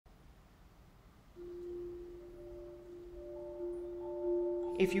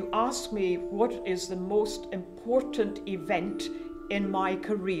If you ask me what is the most important event in my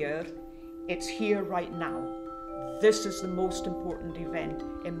career, it's here right now. This is the most important event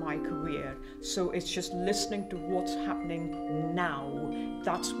in my career. So it's just listening to what's happening now.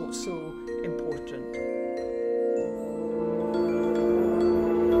 That's what's so important.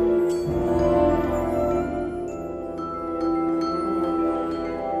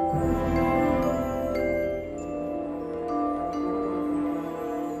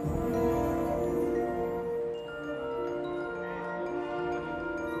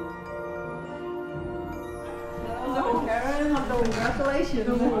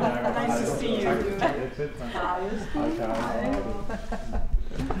 Congratulations. Nice to see you.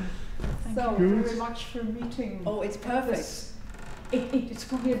 So, very much for meeting. oh, it's perfect. It's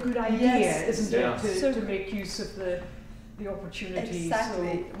probably a good idea, Yes. isn't Yeah. it, to make use of the opportunity.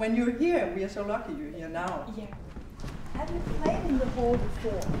 Exactly. When you're here, we are so lucky you're here now. So, yeah. Have you played in the hall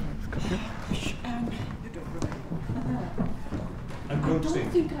before? Gosh, You don't remember. I don't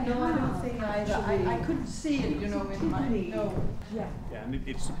think. I No, I don't think either. I couldn't see it, you know, in my no. Yeah. Yeah, and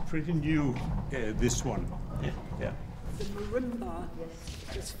it's pretty new, this one. Yeah. The marimba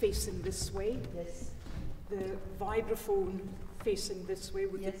is facing this way. Yes. The vibraphone facing this way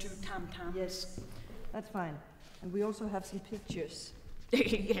with Yes. the two tam-tams. Yes. That's fine. And we also have some pictures.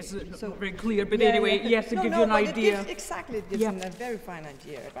 Yes, it's So- not very clear, but Yeah, anyway, yeah. yes, to No, give no, you an but idea. It gives Yeah. them a very fine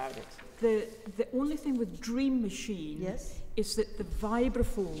idea about it. The only thing with Dream Machine Yes. is that the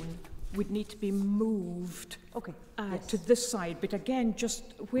vibraphone would need to be moved Okay. Yes. to this side, but again, just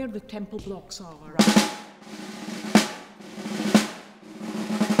where the temple blocks are.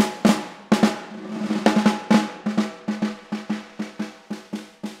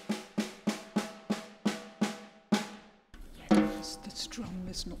 This drum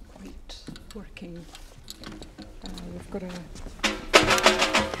is not quite working. We've got a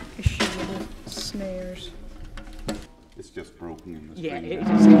issue with the snares. It's just broken in the Yeah,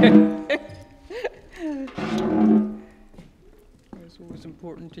 string. it is. It's always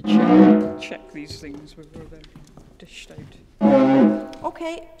important to check these things before they're dished out.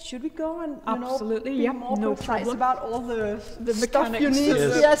 Okay, should we go and Absolutely, be yep, more no precise problem. about all the stuff mechanics you of need?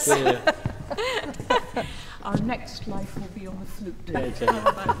 the- Yes. Our next life will be on the flute. Yeah, exactly. How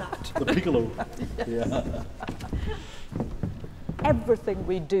about that? The piccolo. Yeah. Everything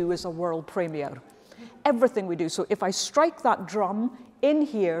we do is a world premiere. Everything we do. So if I strike that drum in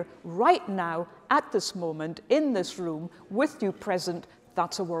here, right now, at this moment, in this room, with you present,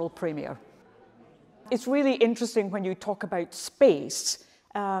 that's a world premiere. It's really interesting when you talk about space,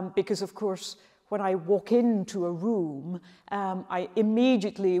 because of course, when I walk into a room, I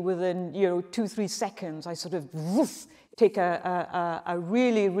immediately, within 2-3 seconds, I sort of woof, take a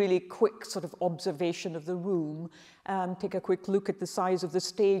really, really quick sort of observation of the room, take a quick look at the size of the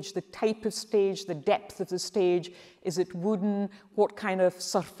stage, the type of stage, the depth of the stage. Is it wooden? What kind of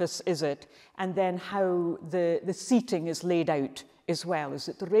surface is it? And then how the seating is laid out as well. Is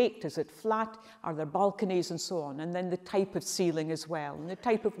it raked? Is it flat? Are there balconies and so on? And then the type of ceiling as well, and the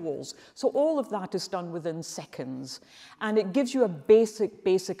type of walls. So all of that is done within seconds. And it gives you a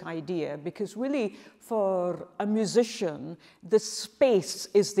basic idea, because really for a musician, the space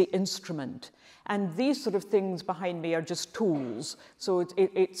is the instrument. And these sort of things behind me are just tools. So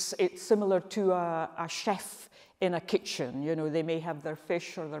it's similar to a chef in a kitchen. They may have their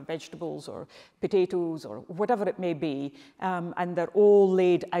fish or their vegetables or potatoes or whatever it may be, and they're all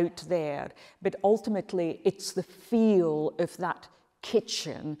laid out there. But ultimately, it's the feel of that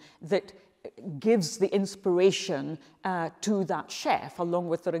kitchen that gives the inspiration to that chef, along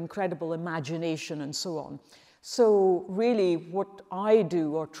with their incredible imagination and so on. So really what I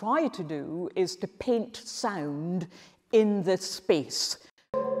do or try to do is to paint sound in this space.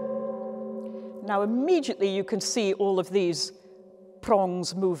 Now immediately you can see all of these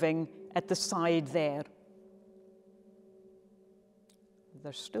prongs moving at the side there.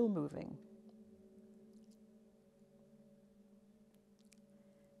 They're still moving.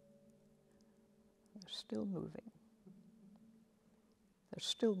 They're still moving. They're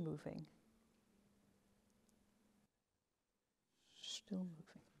still moving. Still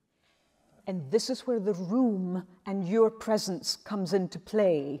moving. And this is where the room and your presence comes into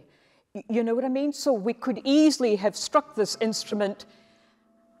play. You know what I mean? So we could easily have struck this instrument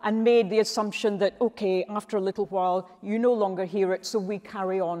and made the assumption that, okay, after a little while, you no longer hear it, so we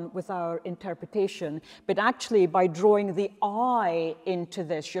carry on with our interpretation. But actually, by drawing the eye into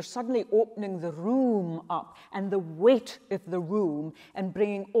this, you're suddenly opening the room up and the weight of the room and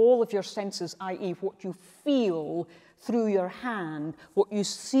bringing all of your senses, i.e. what you feel, through your hand, what you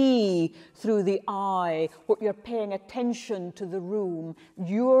see through the eye, what you're paying attention to the room,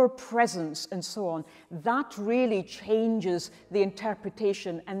 your presence and so on, that really changes the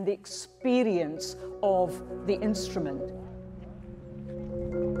interpretation and the experience of the instrument.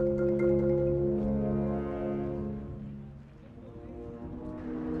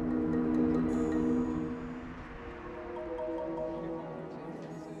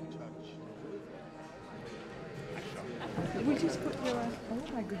 We just put your,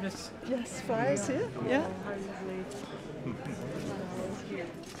 oh my goodness, yes, flyers here, yeah.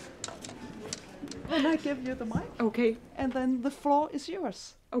 And I give you the mic. Okay. And then the floor is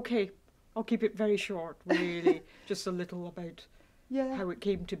yours. Okay. I'll keep it very short, really. Just a little about how it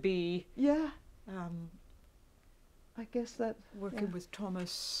came to be. Yeah. I guess that... Working with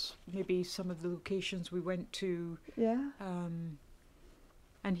Thomas, maybe some of the locations we went to. Yeah.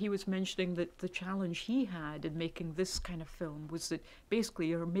 And he was mentioning that the challenge he had in making this kind of film was that basically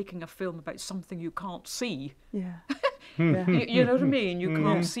you're making a film about something you can't see. Yeah. You know what I mean? You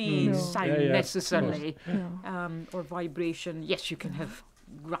can't see sound necessarily, No. or vibration. Yes, you can have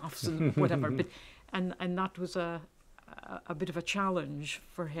graphs and whatever, but and that was a bit of a challenge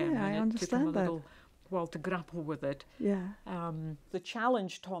for him. Yeah, and I it took him understand a that. little while to grapple with it. Yeah. The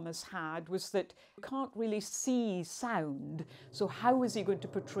challenge Thomas had was that you can't really see sound, so how is he going to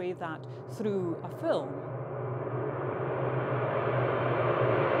portray that through a film?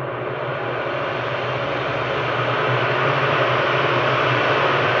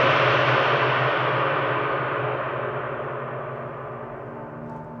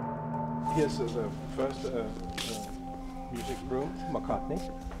 Here's the first music room, McCartney.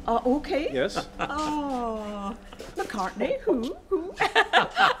 Okay. Yes. Oh, McCartney, who?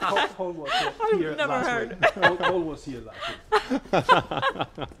 Paul was here never last heard. week. Paul was here last week.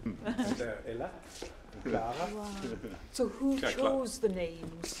 And Ella, and Clara. Wow. So who chose the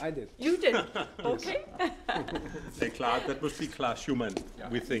names? I did. You did? Okay. Clark, that must be Clark Schumann,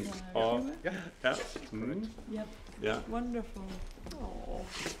 we think. Or, Yeah. Mm. Yep. Yeah. Wonderful. Oh,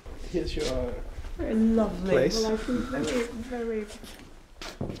 Here's your very lovely. place. Well, I feel very, very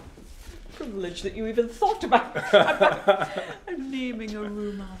privileged that you even thought about naming a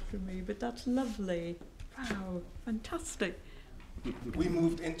room after me, but that's lovely. Wow, fantastic. We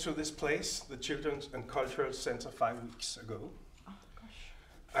moved into this place, the Children's and Cultural Center, 5 weeks ago. Oh, gosh.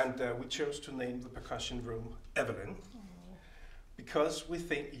 And we chose to name the percussion room Evelyn, because we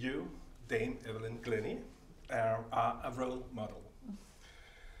think you, Dame Evelyn Glennie, are a role model.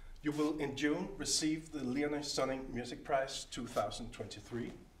 You will in June receive the Léonie Stunning Music Prize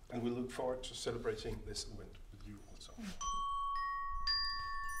 2023, and we look forward to celebrating this event with you also.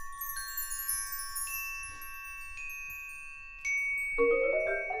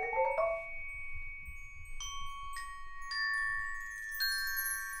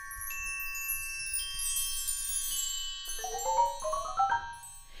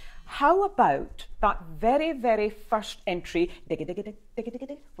 How about that very, very first entry,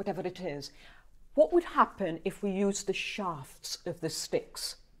 whatever it is? What would happen if we used the shafts of the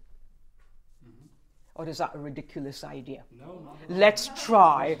sticks? Or is that a ridiculous idea? No. Let's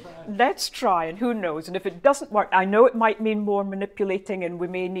try. Let's try, and who knows? And if it doesn't work, I know it might mean more manipulating, and we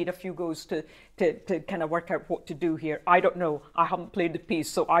may need a few goes to kind of work out what to do here. I don't know. I haven't played the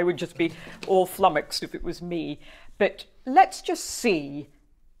piece, so I would just be all flummoxed if it was me. But let's just see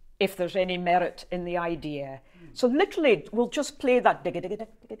if there's any merit in the idea. So literally, we'll just play that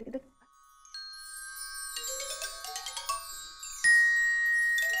dig-a-dig-a-dig-a-dig-a-dig.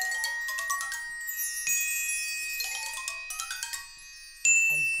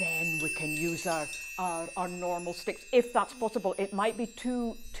 And then we can use our normal sticks, if that's possible. It might be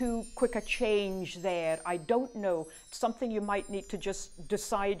too quick a change there. I don't know. It's something you might need to just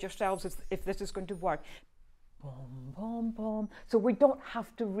decide yourselves if this is going to work. Boom, boom, boom. So we don't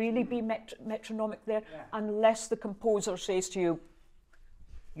have to really be metronomic there unless the composer says to you,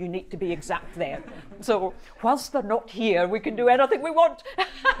 you need to be exact there. So whilst they're not here, we can do anything we want.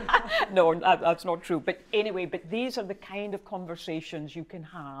 No, that's not true. But anyway, these are the kind of conversations you can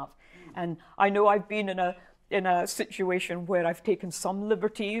have. And I know I've been in a situation where I've taken some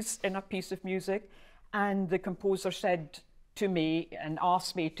liberties in a piece of music, and the composer said to me and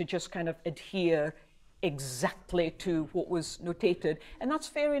asked me to just kind of adhere exactly to what was notated, and that's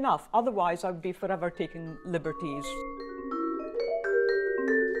fair enough. Otherwise, I would be forever taking liberties.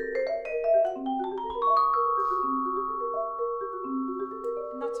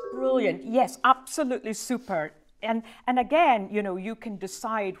 And that's brilliant. Yes, absolutely super. And again, you know, you can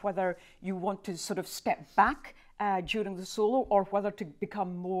decide whether you want to sort of step back during the solo, or whether to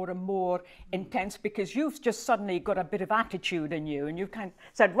become more and more intense because you've just suddenly got a bit of attitude in you and you've kind of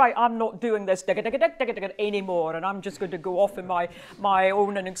said, right, I'm not doing this anymore, and I'm just going to go off in my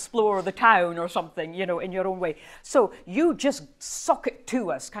own and explore the town or something, you know, in your own way. So you just sock it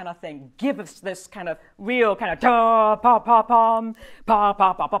to us kind of thing. Give us this kind of real kind of da, pa, pa, pam, pa,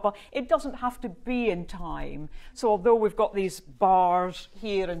 pa, pa, pa, pa. It doesn't have to be in time. So although we've got these bars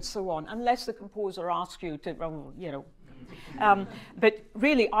here and so on, unless the composer asks you to, you know, but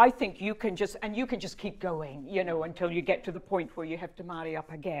really, I think you can just keep going, you know, until you get to the point where you have to marry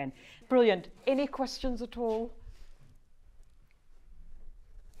up again. Brilliant. Any questions at all?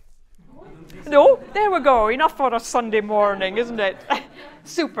 No? There we go. Enough for a Sunday morning, isn't it?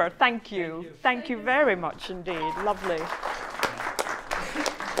 Super. Thank you. Thank you very much indeed. Lovely.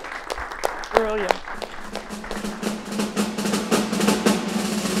 Brilliant.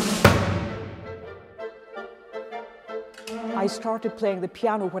 I started playing the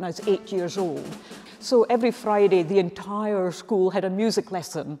piano when I was 8 years old. So every Friday, the entire school had a music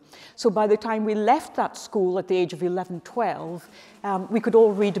lesson. So by the time we left that school at the age of 11, 12, we could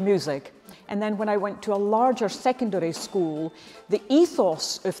all read music. And then when I went to a larger secondary school, the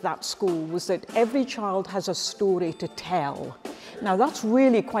ethos of that school was that every child has a story to tell. Now that's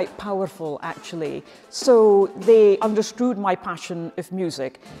really quite powerful, actually. So they understood my passion of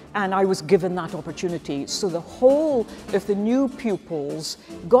music, and I was given that opportunity. So the whole of the new pupils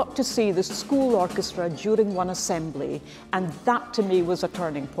got to see the school orchestra during one assembly, and that to me was a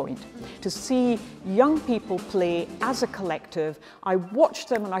turning point. To see young people play as a collective, I watched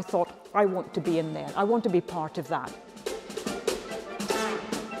them and I thought, I want to be in there. I want to be part of that.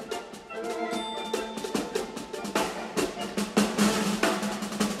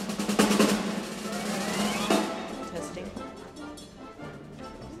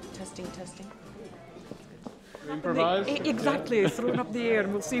 Testing. Improvise? Exactly, thrown up the air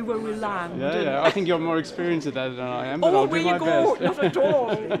and we'll see where we land. Yeah. I think you're more experienced at that than I am, but I'll do my best. Not at all.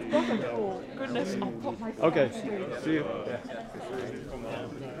 Not at all. Goodness, I'll put my phone Okay, straight. see you. Yeah.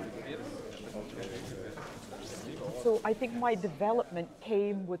 So I think my development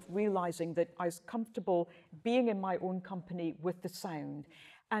came with realizing that I was comfortable being in my own company with the sound.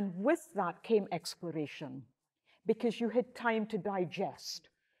 And with that came exploration, because you had time to digest.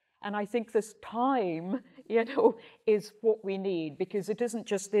 And I think this time, you know, is what we need, because it isn't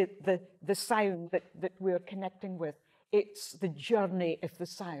just the sound that we're connecting with, it's the journey of the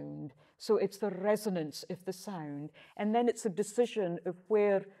sound. So it's the resonance of the sound. And then it's a decision of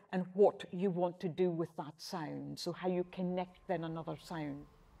where and what you want to do with that sound. So how you connect then another sound.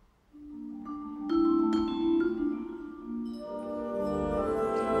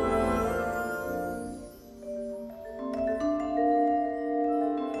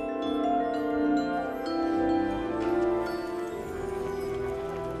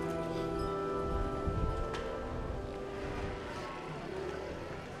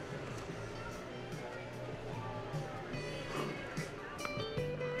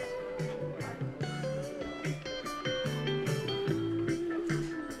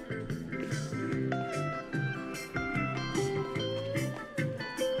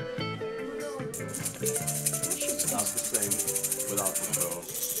 Without the pearls.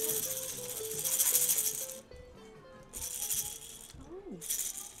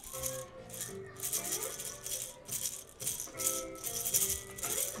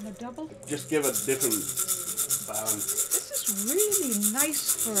 And a double? Just give a different balance. This is really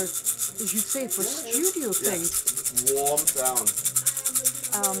nice for, as you say, for studio things. Warm sound.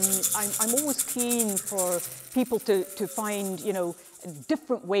 I'm always keen for people to find, you know,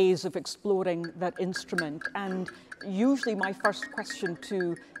 different ways of exploring that instrument. And usually my first question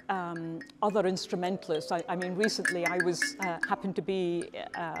to other instrumentalists, I mean, recently I was happened to be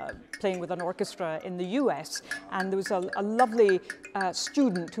playing with an orchestra in the US, and there was a lovely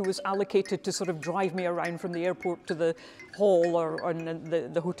student who was allocated to sort of drive me around from the airport to the hall or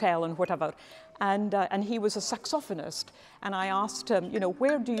the hotel and whatever. And he was a saxophonist, and I asked him, you know,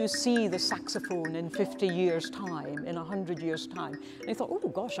 where do you see the saxophone in 50 years' time, in 100 years' time? And he thought, oh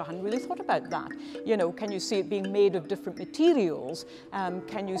gosh, I hadn't really thought about that. You know, can you see it being made of different materials?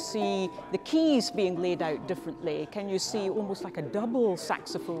 Can you see the keys being laid out differently? Can you see almost like a double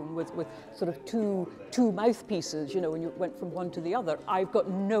saxophone with sort of two mouthpieces, you know, when you went from one to the other? I've got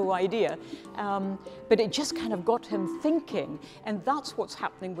no idea. But it just kind of got him thinking, and that's what's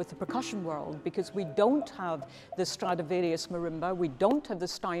happening with the percussion world, because we don't have the Stradivarius marimba, we don't have the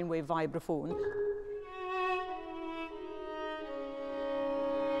Steinway vibraphone.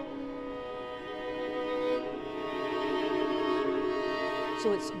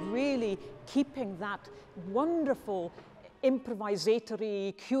 So it's really keeping that wonderful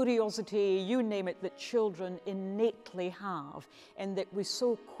improvisatory curiosity, you name it, that children innately have and that we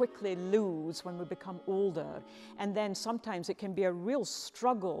so quickly lose when we become older. And then sometimes it can be a real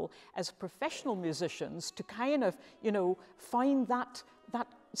struggle as professional musicians to kind of, you know, find that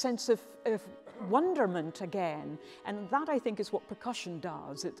sense of wonderment again. And that, I think, is what percussion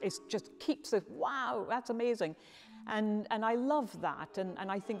does. It just keeps it, wow, that's amazing. And I love that, and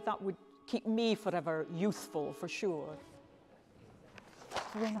I think that would keep me forever youthful, for sure. Is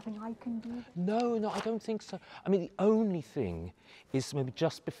there anything I can do? No, I don't think so. I mean, the only thing is maybe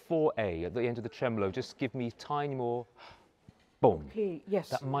just before A, at the end of the tremolo, just give me tiny more, boom. Okay, yes.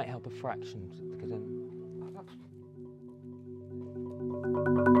 That might help a fraction, because then...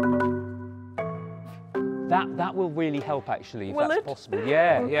 That will really help, actually, if that's possible.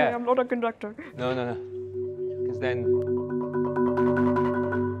 Yeah, okay, yeah. I'm not a conductor. No. Because then...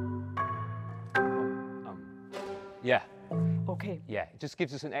 yeah. Okay. Yeah, it just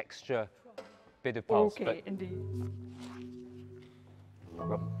gives us an extra bit of pulse. Okay, but indeed.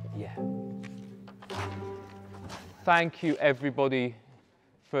 yeah. Thank you, everybody,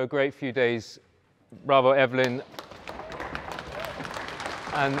 for a great few days. Bravo, Evelyn.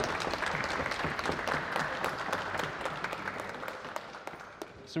 And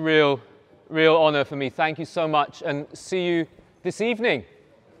it's a real honor for me. Thank you so much, and see you this evening.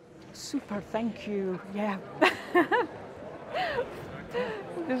 Super, thank you. Yeah.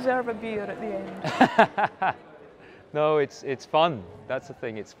 Deserve a beer at the end. No, it's fun. That's the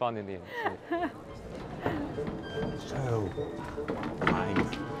thing. It's fun in the end. So, fine.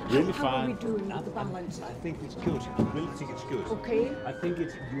 Really How are we fine. doing with the balance? I think it's good. I really think it's good. Okay. I think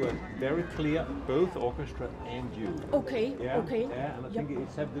you are very clear, both orchestra and you. Okay. Yeah, Okay. yeah, and I think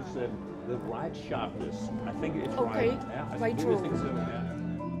it's have this the right sharpness. I think it's Okay. right. Yeah, I Right really roll. think so. Yeah.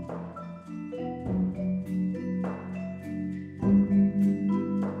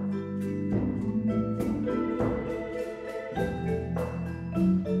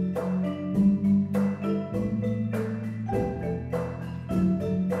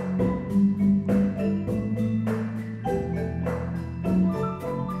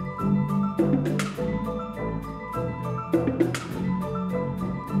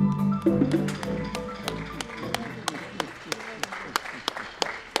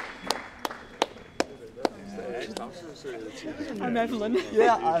 I'm Evelyn.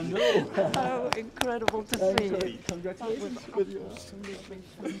 Yeah, I know. How incredible to see you. Congratulations with your... Absolutely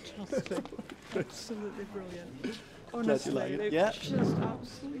fantastic. Absolutely brilliant. Glad you Honestly, like it. they're Yeah. just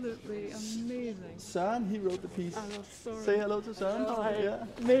absolutely amazing. Søren, he wrote the piece. Oh, sorry. Say hello to Søren. Hi. Yeah.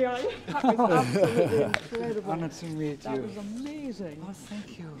 May I? That was absolutely incredible. Honored to meet That you. was amazing. Oh,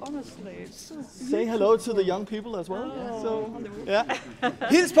 thank you. Honestly, it's so beautiful. Say hello to the young people as well. Oh, So, hello. yeah.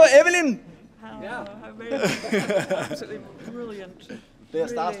 Hils på Evelyn! How amazing. Absolutely brilliant. They are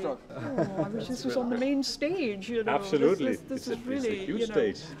Really. starstruck. Oh, I wish this was on the main stage, you know. Absolutely. This it's is really, it's a huge you know.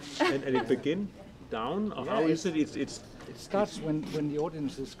 stage. And it begin down, or how is it? It starts when the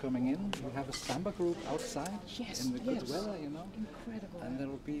audience is coming in. We have a samba group outside Yes, in the good yes. weather, you know. Incredible. And there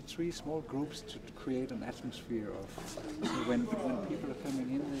will be 3 small groups to create an atmosphere of. So when people are coming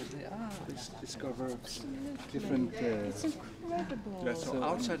in, they discover different. It's incredible. Yeah, so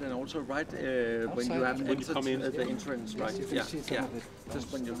outside and also right when you have when you come in. the entrance, right? you can see some of it.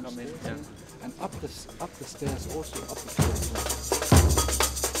 Just when you come in. Yeah. And up the stairs, also up the stairs.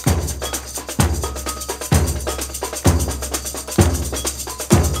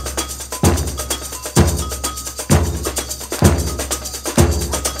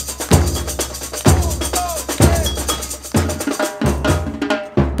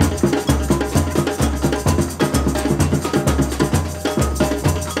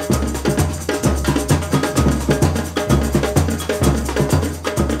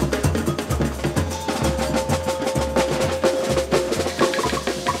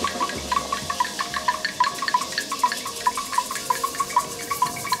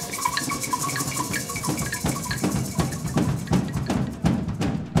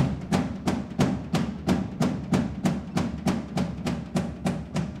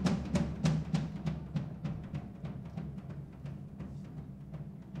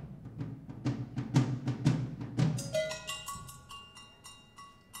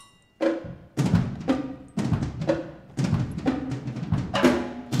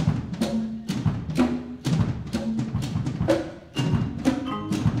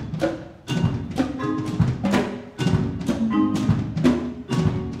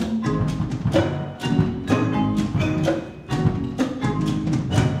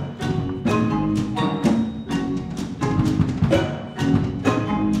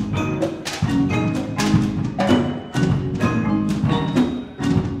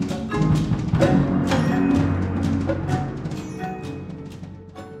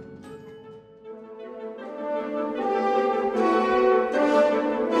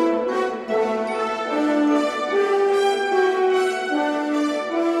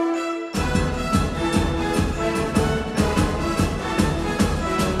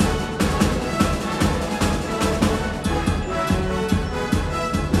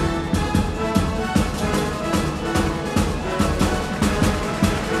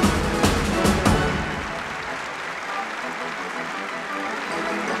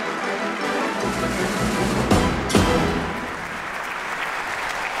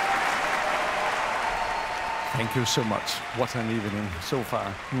 Thank you so much. What an evening so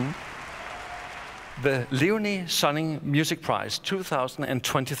far. The Léonie Sonning Music Prize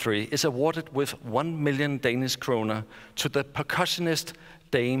 2023 is awarded with 1 million Danish kroner to the percussionist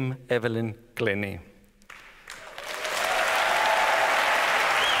Dame Evelyn Glennie.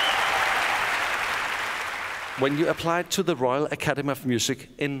 When you applied to the Royal Academy of Music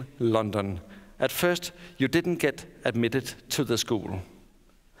in London, at first you didn't get admitted to the school.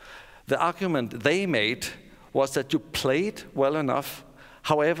 The argument they made was that you played well enough.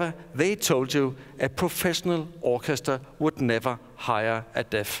 However, they told you a professional orchestra would never hire a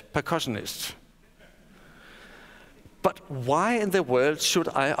deaf percussionist. But why in the world should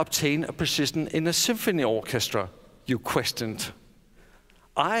I obtain a position in a symphony orchestra, you questioned.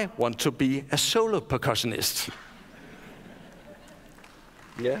 I want to be a solo percussionist.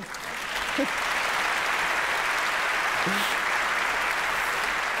 Yeah.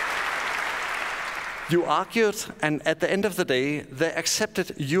 You argued, and at the end of the day, they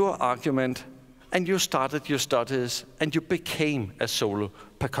accepted your argument, and you started your studies, and you became a solo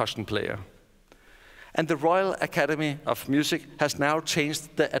percussion player. And the Royal Academy of Music has now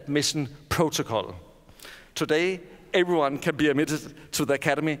changed the admission protocol. Today, everyone can be admitted to the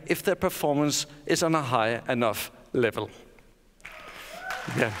Academy if their performance is on a high enough level.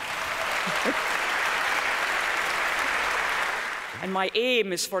 Yeah. And my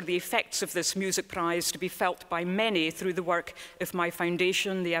aim is for the effects of this music prize to be felt by many through the work of my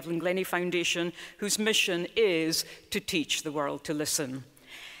foundation, the Evelyn Glennie Foundation, whose mission is to teach the world to listen.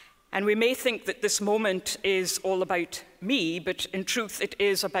 And we may think that this moment is all about me, but in truth it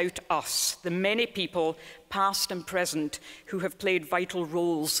is about us, the many people, past and present, who have played vital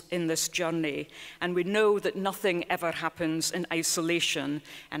roles in this journey. And we know that nothing ever happens in isolation,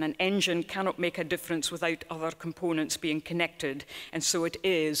 and an engine cannot make a difference without other components being connected, and so it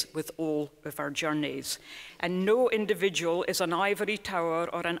is with all of our journeys. And no individual is an ivory tower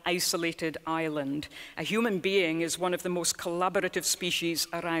or an isolated island. A human being is one of the most collaborative species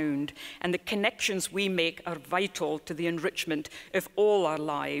around, and the connections we make are vital to the enrichment of all our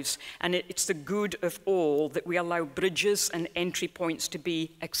lives, and it's the good of all that we allow bridges and entry points to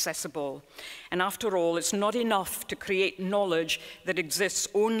be accessible. And after all, it's not enough to create knowledge that exists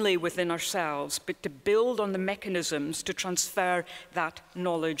only within ourselves, but to build on the mechanisms to transfer that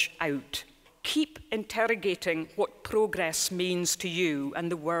knowledge out. Keep interrogating what progress means to you and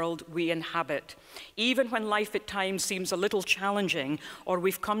the world we inhabit. Even when life at times seems a little challenging, or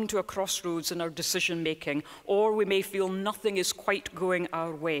we've come to a crossroads in our decision-making, or we may feel nothing is quite going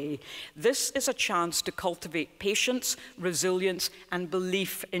our way, this is a chance to cultivate patience, resilience, and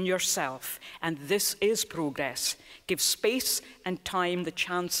belief in yourself. And this is progress. Give space and time the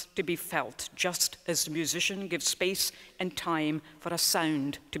chance to be felt, just as the musician gives space and time for a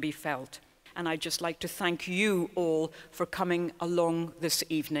sound to be felt. And I'd just like to thank you all for coming along this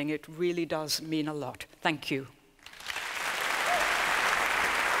evening. It really does mean a lot. Thank you.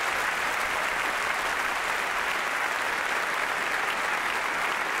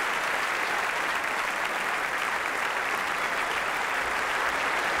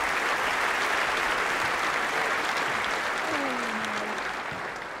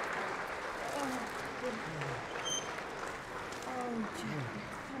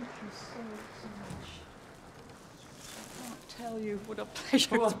 What a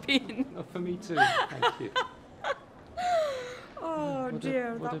pleasure it's been. For me too, thank you. Oh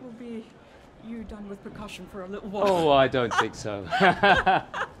dear, that will be you done with percussion for a little while. Oh, I don't think so.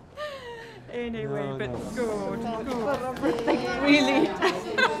 Anyway, no, but no. good. Really.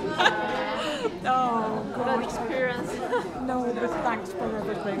 Oh, good experience. No, but thanks for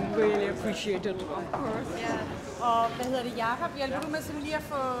everything. Really appreciate it. Of course. Yeah. Og hvad hedder det, Jakob? Hjælper du med sådan lige at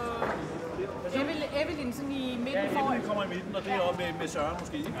få Evelyn sådan i midten foran? Evelyn kommer i midten, og det er oppe med Søren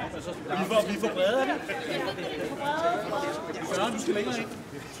måske. Altså, vi får brede, er det? Søren, du skal længere ind.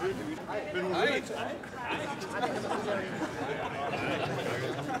 Men hun er ikke.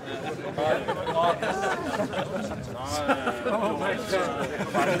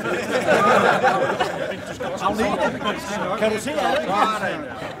 Agnete, kan du se alle? 3,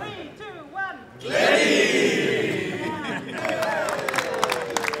 2, 1. Glennie!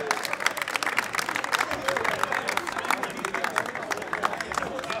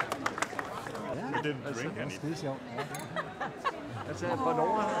 Altså,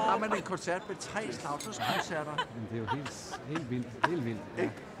 hvornår har man en koncert med 3 slagterskoncerter? Det er jo helt vildt, helt vildt. Ja.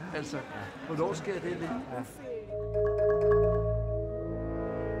 Altså, hvornår sker det lige? Ja.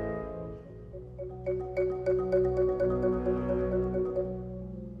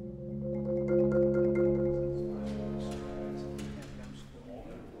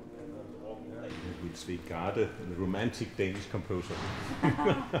 We'll speak Garde, the romantic Danish composer.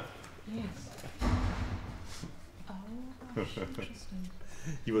 Yes. Oh, gosh, interesting.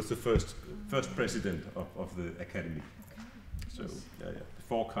 He was the first president of the Academy. Okay. So, yeah,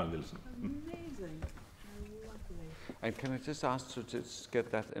 before Carl Nielsen. Amazing. And can I just ask to just get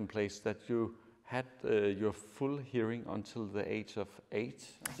that in place, that you had your full hearing until the age of 8?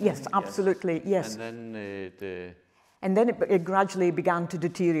 Yes, absolutely, yes. And then it gradually began to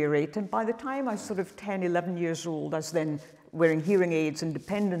deteriorate. And by the time I was sort of 10, 11 years old, I was then wearing hearing aids and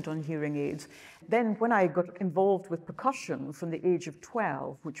dependent on hearing aids. Then when I got involved with percussion from the age of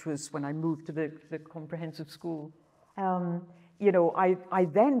 12, which was when I moved to the comprehensive school, you know, I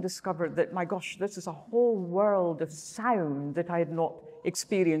then discovered that, my gosh, this is a whole world of sound that I had not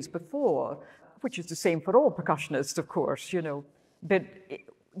experienced before, which is the same for all percussionists, of course, you know. But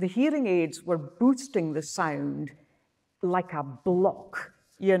the hearing aids were boosting the sound like a block,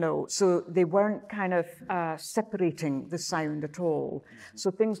 you know, so they weren't kind of separating the sound at all. So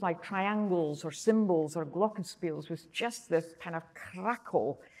things like triangles or cymbals or glockenspiels was just this kind of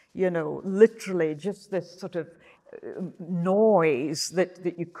crackle, you know, literally just this sort of noise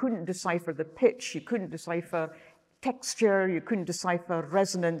that you couldn't decipher the pitch, you couldn't decipher texture, you couldn't decipher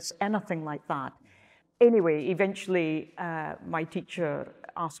resonance, anything like that. Anyway, eventually my teacher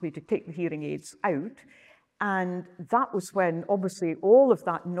asked me to take the hearing aids out, and that was when obviously all of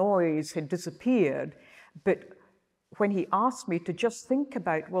that noise had disappeared. But when he asked me to just think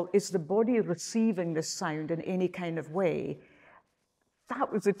about, well, is the body receiving this sound in any kind of way?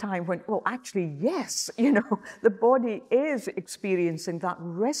 That was the time when, well, actually, yes, you know, the body is experiencing that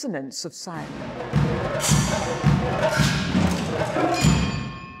resonance of sound.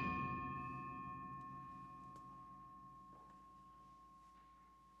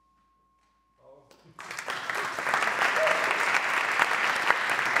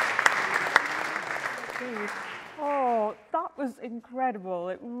 Oh, that was incredible.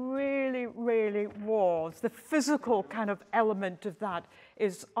 It really, really was. The physical kind of element of that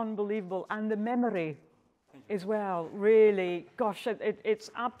is unbelievable. And the memory as well, really. Gosh, it's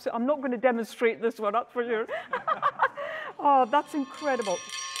absolutely, I'm not going to demonstrate this one up for you. Oh, that's incredible.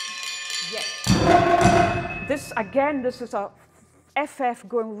 Yes. This, again, this is a FF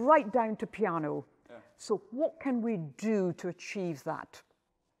going right down to piano. Yeah. So what can we do to achieve that?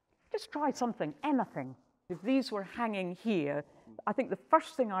 Just try something, anything. If these were hanging here, I think the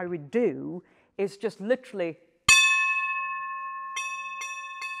first thing I would do is just literally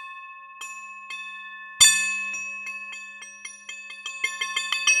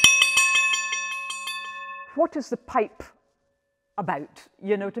what is the pipe about,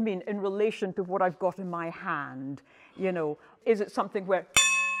 you know what I mean, in relation to what I've got in my hand, you know? Is it something where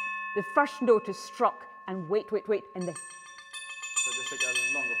the first note is struck and wait, and the... So just like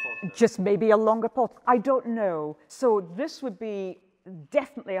a longer pause? Just maybe a longer pause, I don't know. So this would be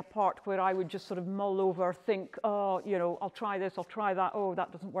definitely a part where I would just sort of mull over, think, oh, you know, I'll try this, I'll try that, oh,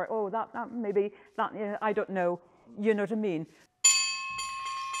 that doesn't work, oh, that maybe, that, you know, I don't know, you know what I mean?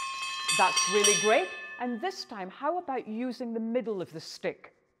 That's really great. And this time, how about using the middle of the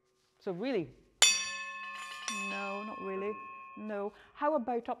stick? So really, no, not really, no. How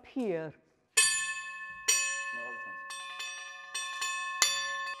about up here?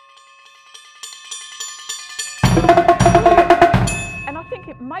 And I think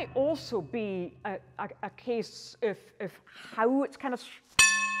it might also be a case of how it's kind of,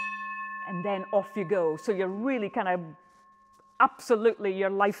 and then off you go. So you're really kind of, absolutely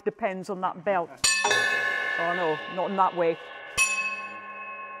your life depends on that belt. Oh no, not in that way.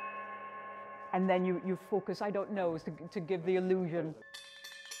 And then you focus, I don't know, to give the illusion.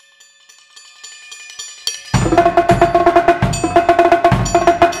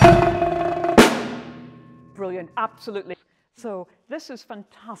 Brilliant, absolutely. So this is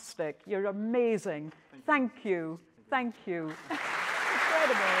fantastic. You're amazing. Thank you. Thank you.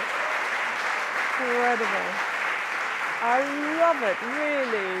 Incredible. Incredible. I love it,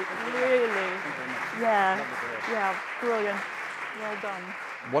 really, really. Yeah, brilliant. Well done.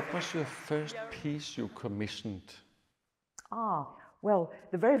 What was your first piece you commissioned? Ah, well,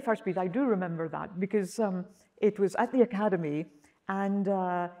 the very first piece, I do remember that because it was at the Academy, and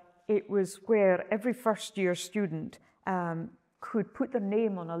it was where every first-year student could put their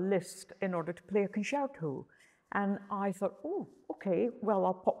name on a list in order to play a concerto. And I thought, oh, okay, well,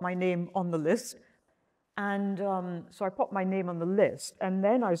 I'll pop my name on the list. And so I popped my name on the list, and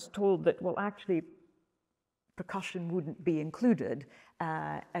then I was told that, well, actually, percussion wouldn't be included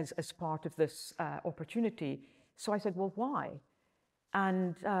as part of this opportunity. So I said, well, why?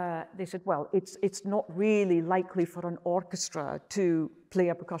 And they said, well, it's not really likely for an orchestra to play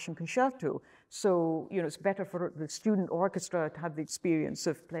a percussion concerto. So, you know, it's better for the student orchestra to have the experience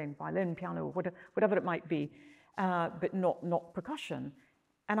of playing violin, piano, whatever it might be, but not percussion.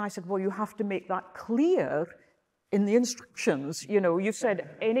 And I said, well, you have to make that clear in the instructions. You know, you said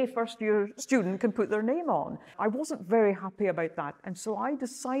any first-year student can put their name on. I wasn't very happy about that, and so I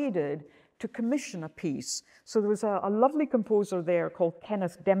decided to commission a piece. So there was a lovely composer there called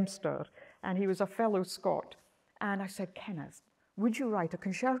Kenneth Dempster, and he was a fellow Scot. And I said, Kenneth, would you write a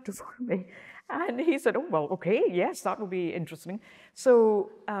concerto for me? And he said, oh, well, okay, yes, that would be interesting. So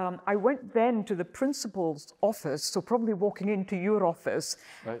I went then to the principal's office, so probably walking into your office,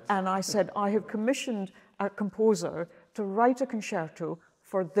 right. And I said, I have commissioned a composer to write a concerto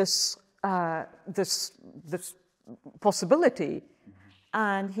for this possibility.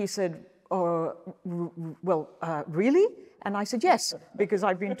 And he said, really? And I said, yes, because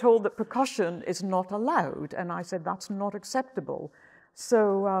I've been told that percussion is not allowed. And I said, that's not acceptable.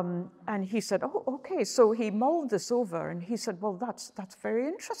 So, and he said, oh, okay. So he mulled this over and he said, well, that's very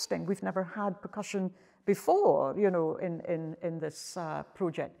interesting. We've never had percussion before, you know, in this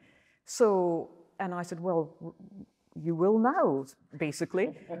project. So, and I said, well, you will now,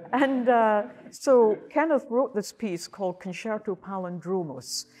 basically. And so Kenneth wrote this piece called Concerto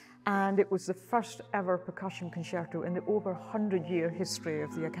Palindromos. And it was the first ever percussion concerto in the over 100-year history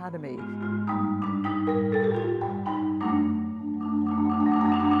of the Academy.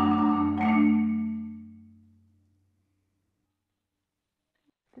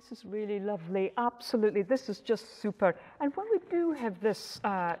 This is really lovely, absolutely, this is just super. And when we do have this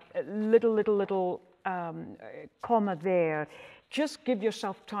little comma there, just give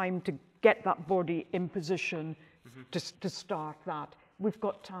yourself time to get that body in position to start that. We've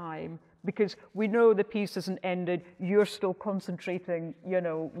got time, because we know the piece isn't ended, you're still concentrating, you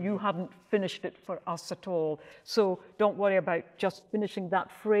know, you haven't finished it for us at all. So don't worry about just finishing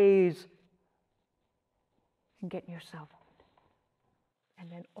that phrase and getting yourself on.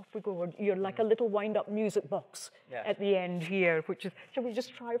 And then off we go. You're like a little wind-up music box at the end here, which is, shall we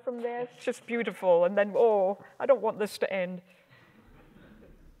just try from there? It's just beautiful. And then, oh, I don't want this to end.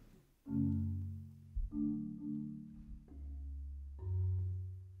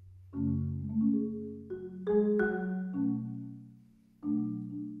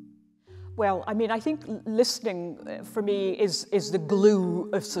 Well, I mean, I think listening for me is the glue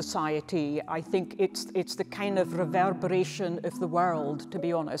of society. I think it's the kind of reverberation of the world, to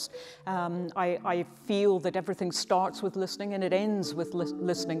be honest. I feel that everything starts with listening and it ends with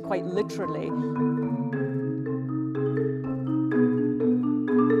listening, quite literally.